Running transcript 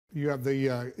You have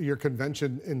the your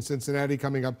convention in Cincinnati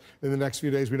coming up in the next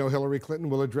few days. We know Hillary Clinton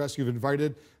will address. You've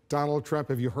invited Donald Trump.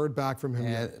 Have you heard back from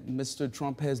him yet? Mr.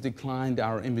 Trump has declined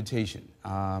our invitation.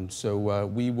 So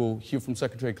we will hear from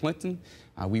Secretary Clinton.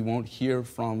 We won't hear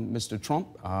from Mr.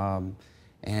 Trump.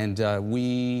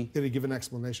 Did he give an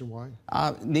explanation why?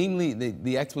 Namely,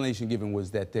 the explanation given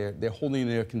was that they're holding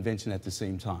their convention at the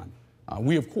same time.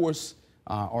 We, of course,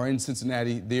 are in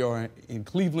Cincinnati. They are in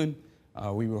Cleveland.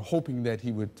 We were hoping that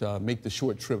he would make the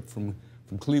short trip from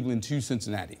Cleveland to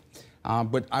Cincinnati.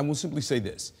 But I will simply say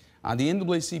this. The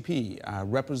NAACP,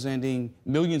 representing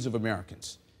millions of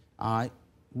Americans,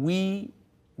 we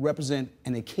represent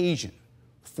an occasion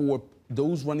for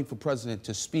those running for president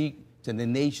to speak to the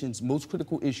nation's most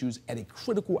critical issues at a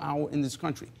critical hour in this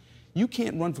country. You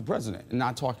can't run for president and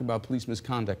not talk about police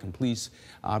misconduct and police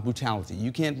brutality.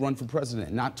 You can't run for president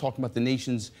and not talk about the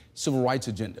nation's civil rights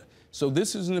agenda. So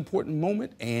this is an important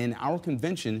moment, and our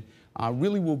convention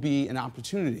really will be an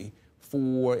opportunity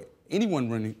for anyone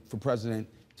running for president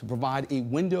to provide a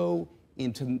window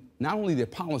into not only their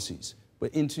policies,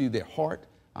 but into their heart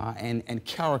and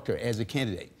character as a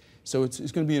candidate. So it's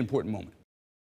going to be an important moment.